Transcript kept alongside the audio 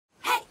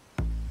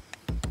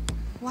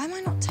Why am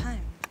I not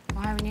 10?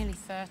 Why are we nearly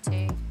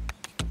 30?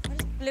 Why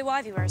does Blue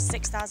Ivy wear a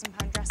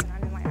 £6,000 dress and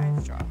I'm in my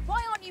overdraft?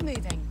 Why aren't you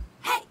moving?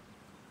 Hey!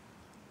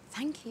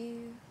 Thank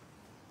you.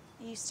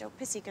 Are you still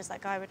pissy because that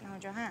guy wouldn't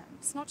hold your hand?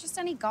 It's not just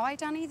any guy,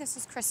 Danny. This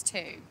is Chris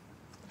too.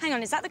 Hang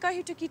on, is that the guy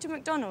who took you to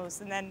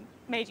McDonald's and then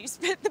made you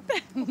split the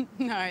bill?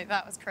 No,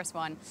 that was Chris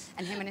 1.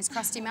 And him and his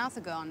crusty mouth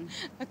are gone.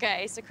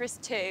 OK, so Chris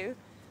 2.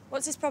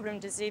 What's his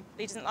problem? He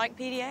doesn't like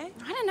PDA?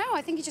 I don't know.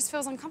 I think he just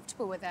feels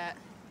uncomfortable with it.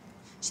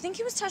 Do you think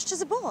he was touched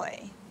as a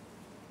boy?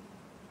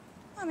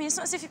 I mean, it's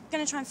not as if you're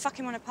going to try and fuck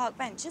him on a park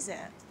bench, is it?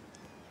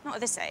 Not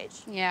at this age.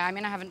 Yeah, I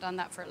mean, I haven't done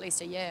that for at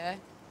least a year.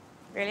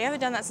 Really? I haven't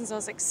done that since I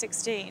was, like,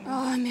 16.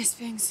 Oh, I miss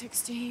being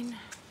 16.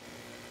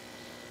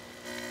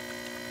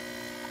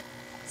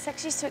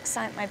 Sex used to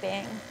excite my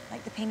being,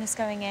 like the penis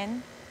going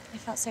in. I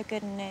felt so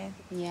good and new.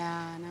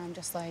 Yeah, now I'm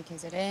just like,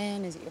 is it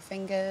in? Is it your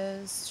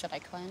fingers? Should I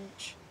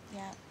clench?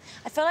 Yeah.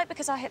 I feel like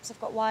because our hips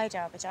have got wider,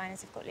 our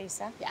vaginas have got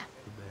looser. Yeah.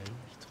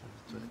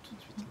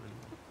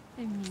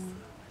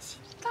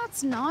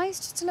 That's nice,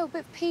 just a little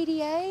bit of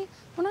PDA.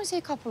 When I see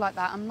a couple like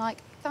that, I'm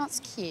like, that's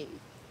cute.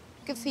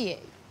 Good for you.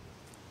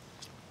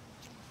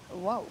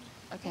 Whoa,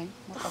 okay,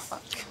 what the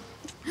fuck?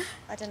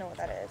 I don't know what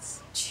that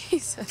is.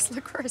 Jesus,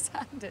 look where his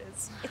hand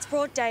is. It's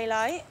broad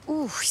daylight.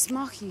 Ooh, he's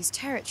marking his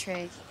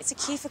territory. It's a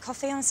cue for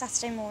coffee on a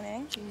Saturday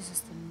morning.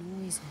 Jesus, the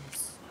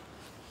noises.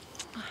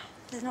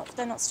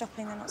 They're not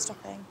stopping, they're not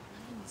stopping.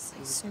 It's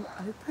so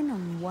open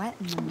and wet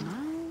in the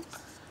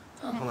mouth.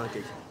 Hold on,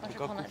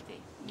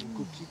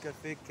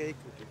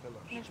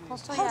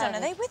 are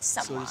they with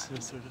someone?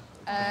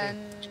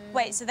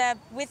 Wait, so they're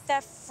with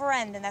their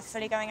friend and they're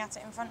fully going at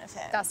it in front of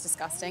him? That's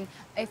disgusting.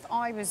 If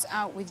I was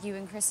out with you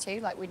and Chris too,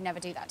 like, we'd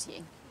never do that to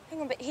you. Hang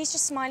on, but he's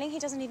just smiling, he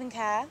doesn't even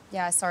care.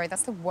 Yeah, sorry,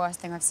 that's the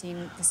worst thing I've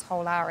seen this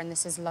whole hour, and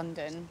this is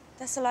London.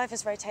 Their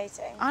saliva's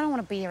rotating. I don't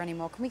want to be here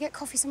anymore. Can we get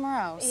coffee somewhere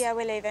else? Yeah,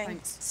 we're leaving.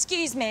 Thanks.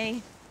 Excuse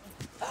me.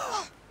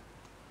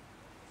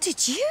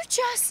 Did you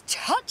just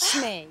touch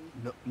me?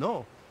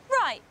 No.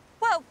 Right,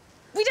 well,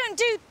 we don't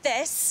do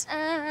this.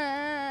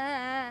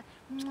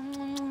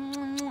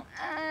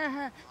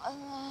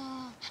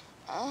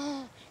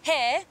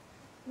 Here?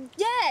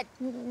 Yeah,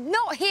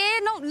 not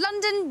here, not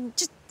London,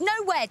 just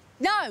nowhere,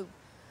 no.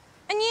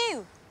 And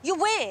you're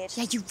weird.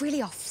 Yeah, you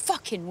really are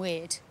fucking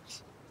weird.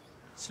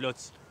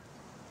 Sluts.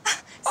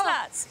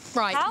 Sluts.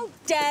 Right. How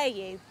dare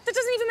you? That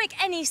doesn't even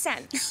make any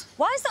sense.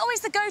 Why is that always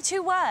the go-to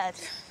word?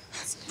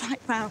 Right,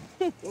 well.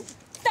 There!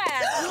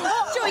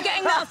 Joy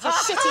getting that off your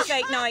shitty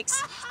fake Nikes.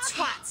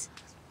 Twat.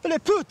 But I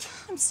put.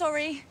 I'm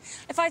sorry.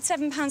 If I had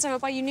 £7, I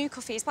would buy you new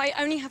coffees, but I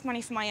only have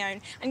money for my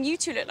own. And you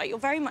two look like you're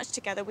very much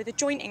together with a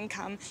joint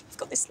income. You've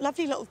got this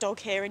lovely little dog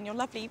here and your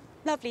lovely,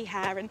 lovely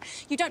hair, and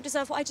you don't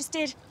deserve what I just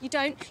did. You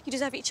don't. You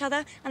deserve each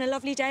other and a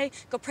lovely day.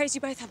 God praise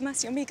you both. Have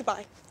mercy on me.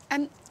 Goodbye.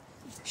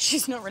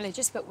 She's not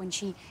religious, but when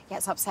she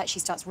gets upset, she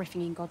starts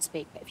riffing in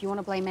Godspeak. But if you want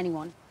to blame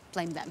anyone,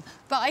 blame them.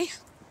 Bye.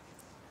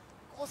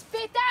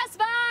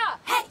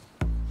 Hey!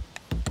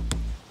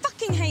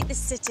 Fucking hate this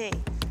city.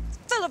 It's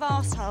full of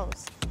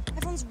assholes.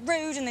 Everyone's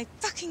rude and they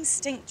fucking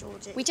stink,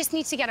 Georgie. We just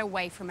need to get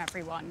away from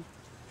everyone.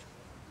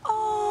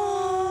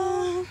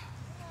 Oh,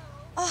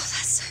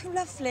 that's so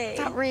lovely.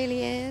 That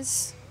really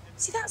is.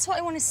 See, that's what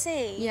I want to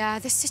see. Yeah,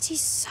 the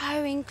city's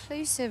so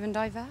inclusive and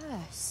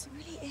diverse.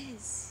 It really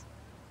is.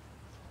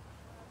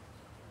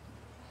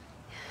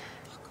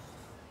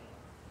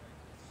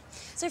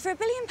 So for £1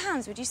 billion,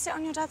 would you sit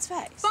on your dad's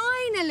face?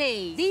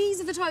 Finally! These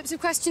are the types of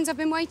questions I've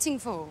been waiting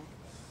for.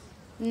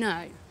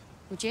 No.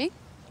 Would you?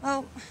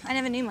 Well, I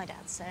never knew my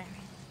dad, so...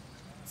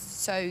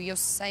 So you're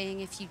saying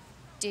if you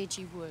did,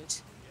 you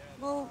would?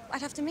 Well,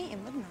 I'd have to meet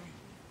him, wouldn't I?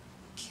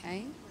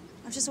 OK.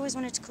 I've just always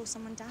wanted to call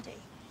someone daddy.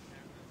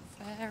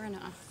 Fair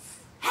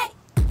enough. Hey!